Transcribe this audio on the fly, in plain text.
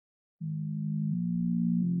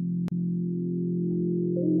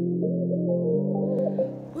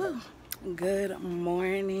Good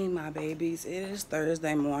morning, my babies. It is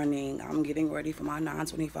Thursday morning. I'm getting ready for my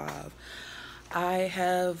 9:25. I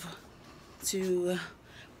have to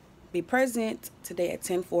be present today at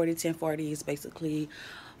 10:40. 10:40 is basically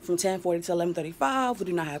from 10:40 to 11:35. We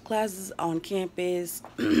do not have classes on campus,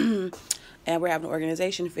 and we're having an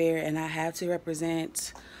organization fair, and I have to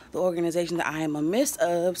represent the organization that I am a miss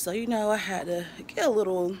of. So, you know, I had to get a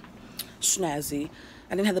little snazzy.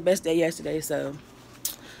 I didn't have the best day yesterday, so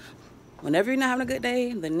whenever you're not having a good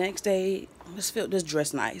day, the next day, just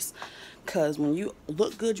dress nice. Because when you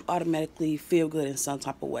look good, you automatically feel good in some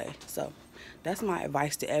type of way. So that's my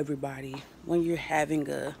advice to everybody when you're having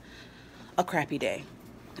a crappy day.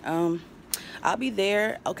 I'll be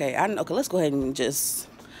there. Okay, let's go ahead and just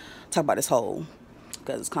talk about this hole.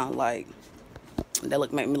 Because it's kind of like,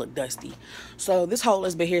 make me look dusty. So this hole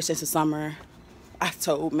has been here since the summer. I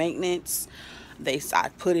told maintenance. I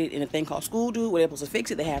put it in a thing called School Do, where they're supposed to fix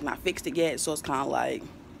it. They have not fixed it yet, so it's kind of like,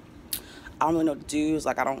 I don't really know what to do. It's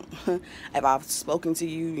like, if I've spoken to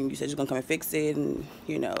you and you said you're going to come and fix it and,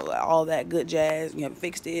 you know, all that good jazz, and you haven't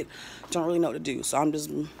fixed it, don't really know what to do. So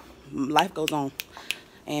life goes on.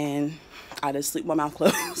 And I just sleep with my mouth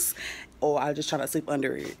closed, or I just try to sleep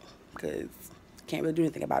under it, because I can't really do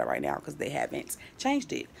anything about it right now because they haven't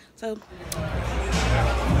changed it. So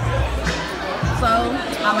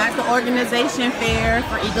I'm at the organization fair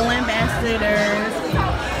for Eagle Ambassadors.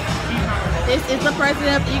 This is the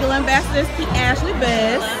president of Eagle Ambassadors, Ashley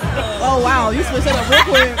Best. Oh wow, you switched that up real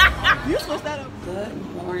quick. You switched that up. Good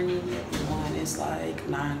morning, everyone. It's like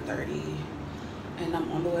 9:30, and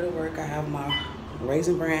I'm on the way to work. I have my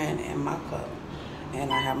Raisin Bran and my cup,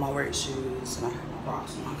 and I have my work shoes, and I have my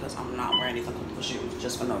Crocs on because I'm not wearing these uncomfortable shoes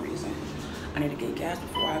just for no reason. I need to get gas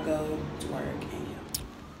before I go to work, and yeah.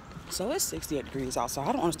 So it's 68 degrees outside.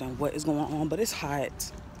 I don't understand what is going on, but it's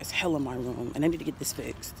hot. It's hell in my room, and I need to get this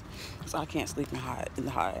fixed. So I can't sleep in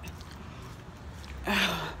the hot.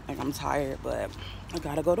 Like, I'm tired, but I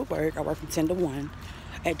gotta go to work. I work from 10 to 1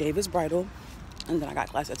 at Davis Bridal, and then I got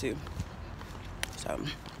class at 2. So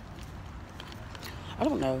I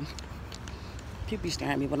don't know. People be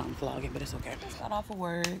staring at me when I'm vlogging, but it's okay. Just got off of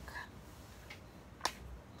work.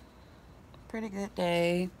 Pretty good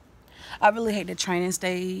day. I really hate the training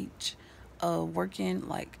stage of working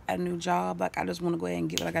like at a new job. Like, I just want to go ahead and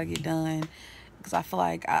get what I gotta get done, because I feel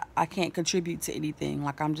like I can't contribute to anything.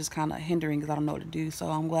 Like, I'm just kind of hindering because I don't know what to do. So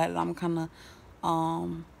I'm glad that I'm kind of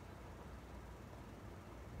I'm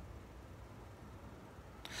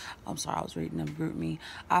sorry, I was reading a group me.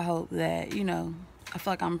 I hope that, you know, I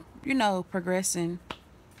feel like I'm, you know, progressing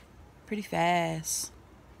pretty fast.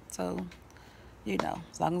 So, you know,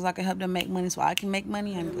 as long as I can help them make money so I can make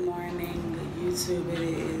money, I'm good. Good morning, YouTube. It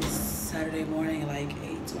is Saturday morning, like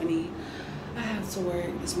 8:20. I have to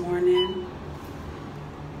work this morning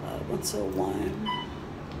until 1.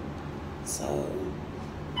 So,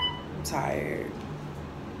 I'm tired.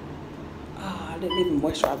 Oh, I didn't even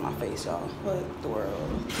moisturize my face, y'all. What the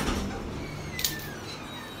world?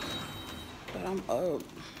 But I'm up.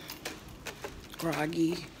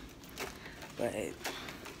 Groggy. But I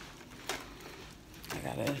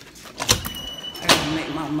gotta make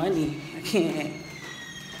my money. I can't.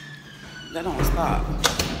 That don't stop.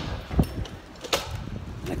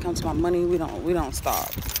 When it comes to my money, we don't stop.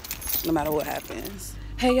 No matter what happens.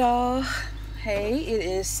 Hey y'all. Hey, it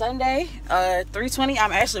is Sunday, 3:20.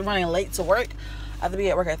 I'm actually running late to work. I have to be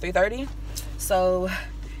at work at 3:30. So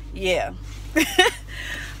yeah.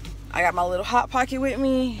 I got my little Hot Pocket with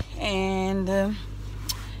me, and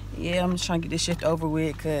yeah, I'm just trying to get this shift over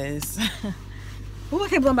with, because ooh, I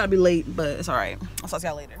can't believe I'm about to be late, but it's all right. I'll talk to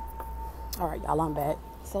y'all later. All right, y'all, I'm back.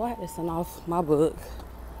 So I had to send off my book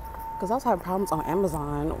because I was having problems on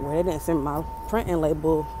Amazon where they didn't send my printing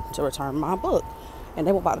label to return my book, and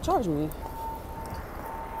they were about to charge me.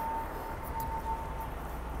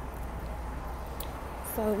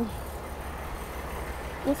 So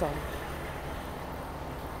it's all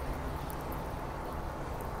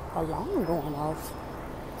alarm going off.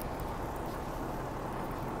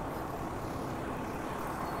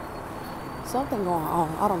 Something going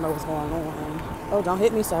on. I don't know what's going on. Oh, don't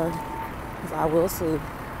hit me, sir, because I will sue.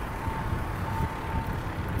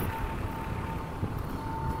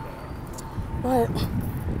 But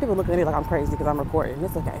people looking at me like I'm crazy because I'm recording.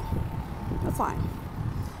 It's okay. That's fine.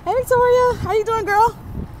 Hey, Victoria. How you doing, girl?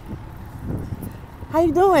 How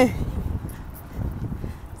you doing?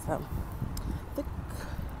 So,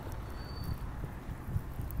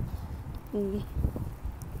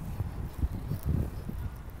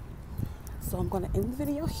 So I'm going to end the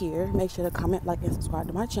video here. Make sure to comment, like, and subscribe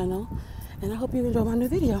to my channel. And I hope you enjoy my new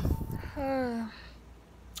video.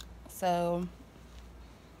 So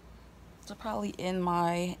to probably end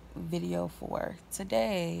my video for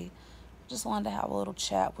today. Just wanted to have a little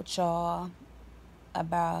chat with y'all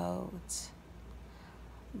about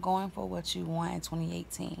going for what you want in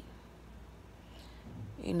 2018.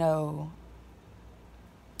 You know,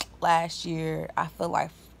 last year, I feel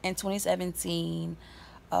like in 2017,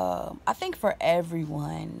 I think for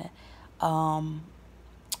everyone,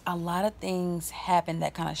 a lot of things happened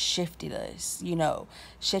that kind of shifted us,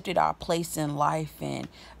 shifted our place in life and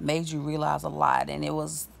made you realize a lot. And it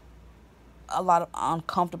was a lot of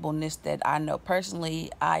uncomfortableness that I know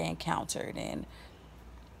personally I encountered, and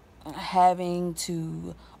having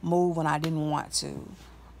to move when I didn't want to.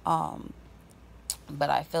 But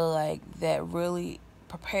I feel like that really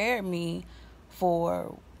prepared me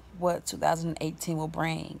for what 2018 will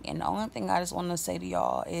bring. And the only thing I just want to say to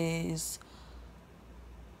y'all is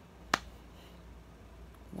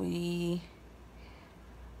we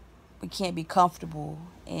can't be comfortable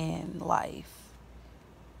in life.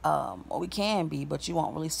 Or we can be, but you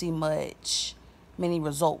won't really see many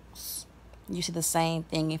results. You see the same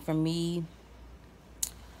thing. And for me,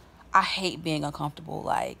 I hate being uncomfortable.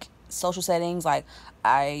 Like social settings, like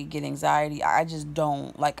I get anxiety. I just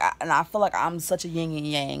don't like. And I feel like I'm such a yin and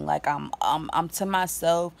yang. Like I'm to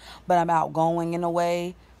myself, but I'm outgoing in a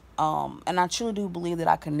way. And I truly do believe that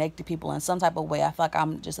I connect to people in some type of way. I feel like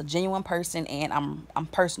I'm just a genuine person, and I'm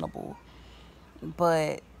personable.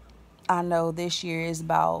 But I know this year is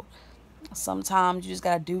about, sometimes you just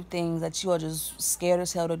gotta do things that you are just scared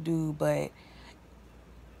as hell to do, but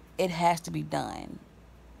it has to be done.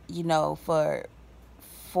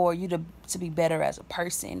 For you to be better as a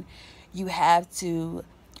person, you have to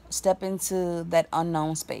step into that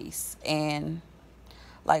unknown space. And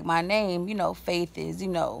like my name, faith is,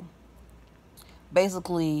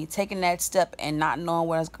 basically taking that step and not knowing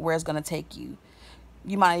where it's gonna take you.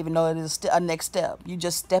 You might even know it is a next step. You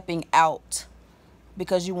just stepping out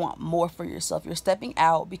because you want more for yourself. You're stepping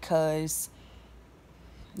out because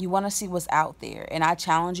you want to see what's out there. And I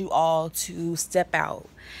challenge you all to step out.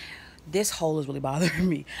 This hole is really bothering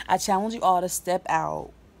me. I challenge you all to step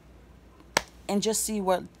out and just see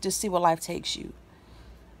where life takes you.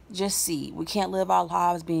 Just see. We can't live our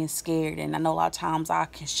lives being scared. And I know a lot of times I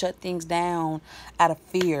can shut things down out of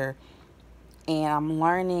fear. And I'm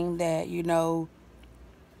learning that,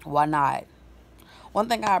 why not? One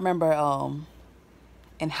thing I remember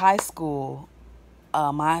in high school,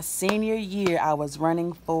 my senior year, I was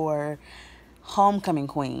running for homecoming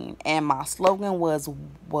queen, and my slogan was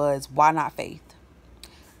why not faith?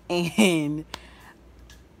 And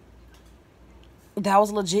that was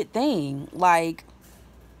a legit thing. Like,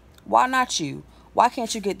 why not you? Why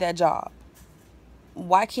can't you get that job?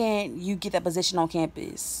 Why can't you get that position on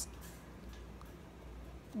campus?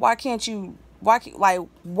 Why can't you? Why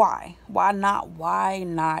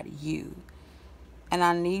not you? And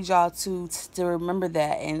I need y'all to remember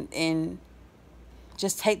that and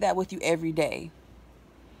just take that with you every day.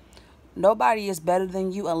 Nobody is better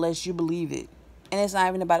than you unless you believe it. And it's not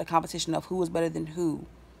even about a competition of who is better than who.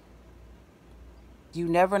 You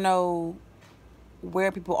never know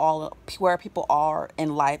where people are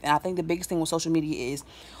in life. And I think the biggest thing with social media is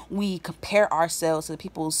we compare ourselves to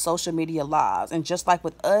people's social media lives. And just like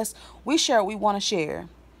with us, we share what we want to share.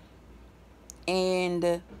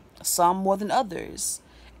 And some more than others.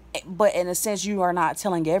 But in a sense, you are not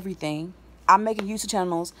telling everything. I'm making YouTube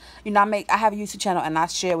channels. I have a YouTube channel and I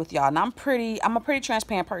share with y'all. And I'm a pretty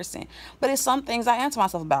transparent person. But it's some things I answer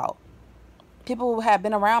myself about. People who have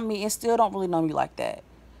been around me and still don't really know me like that.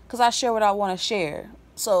 Because I share what I want to share.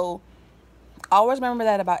 So always remember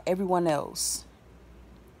that about everyone else.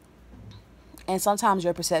 And sometimes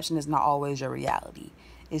your perception is not always your reality.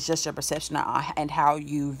 It's just your perception and how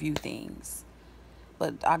you view things.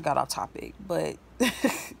 But I got off topic. But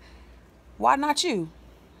why not you?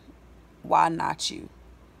 Why not you?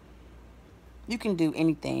 You can do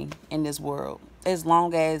anything in this world as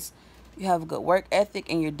long as you have a good work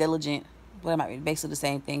ethic and you're diligent. Well, it might be basically the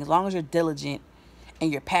same thing. As long as you're diligent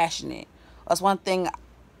and you're passionate. That's one thing.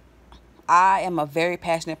 I am a very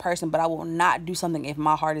passionate person, but I will not do something if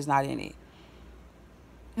my heart is not in it.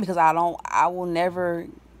 Because I will never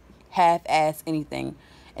half-ass anything.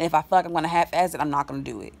 And if I feel like I'm going to half-ass it, I'm not going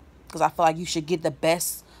to do it. Because I feel like you should get the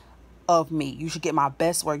best of me. You should get my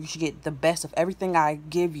best work. You should get the best of everything I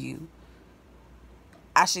give you.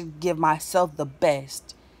 I should give myself the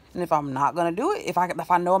best. And if I'm not going to do it, if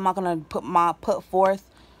I know I'm not going to put forth,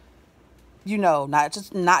 not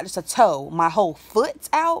just a toe, my whole foot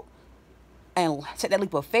out and take that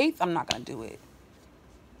leap of faith, I'm not going to do it.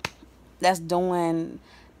 That's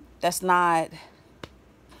not,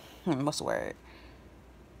 what's the word?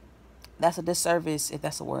 That's a disservice, if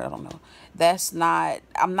that's a word, I don't know. That's not,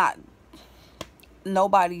 I'm not,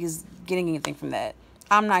 nobody is getting anything from that.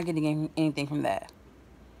 I'm not getting anything from that.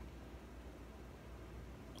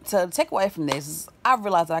 To take away from this is I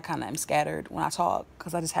realize that I kind of am scattered when I talk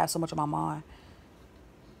because I just have so much on my mind.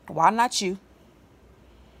 Why not you?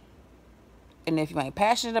 And if you ain't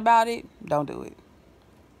passionate about it, don't do it.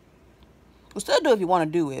 Well, still do it if you want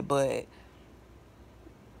to do it, but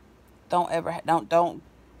don't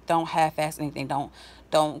half-ass anything. Don't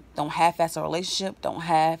half-ass a relationship. Don't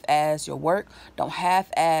half-ass your work. Don't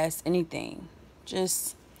half-ass anything.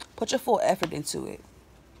 Just put your full effort into it.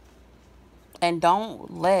 And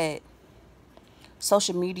don't let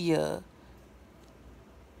social media,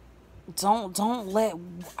 don't let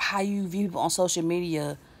how you view people on social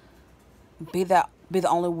media be the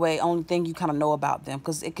only thing you kind of know about them,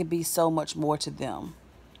 because it could be so much more to them.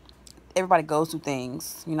 Everybody goes through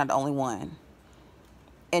things. You're not the only one.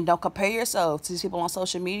 And don't compare yourself to these people on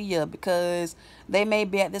social media, because they may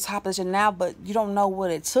be at this high position now, but you don't know what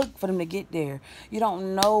it took for them to get there. You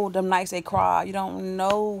don't know them nights they cry. You don't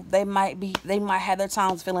know they might have their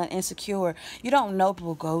times feeling insecure. You don't know what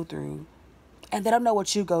people go through. And they don't know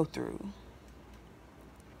what you go through.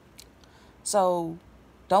 So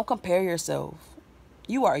don't compare yourself.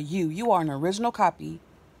 You are you. You are an original copy.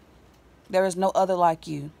 There is no other like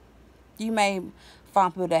you. You may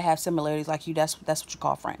find people that have similarities like you. That's what you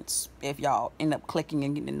call friends, if y'all end up clicking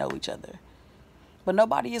and getting to know each other. But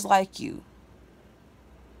nobody is like you.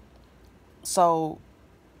 So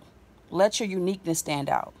let your uniqueness stand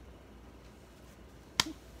out.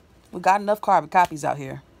 We got enough carbon copies out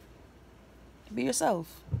here. Be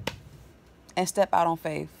yourself and step out on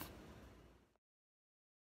faith.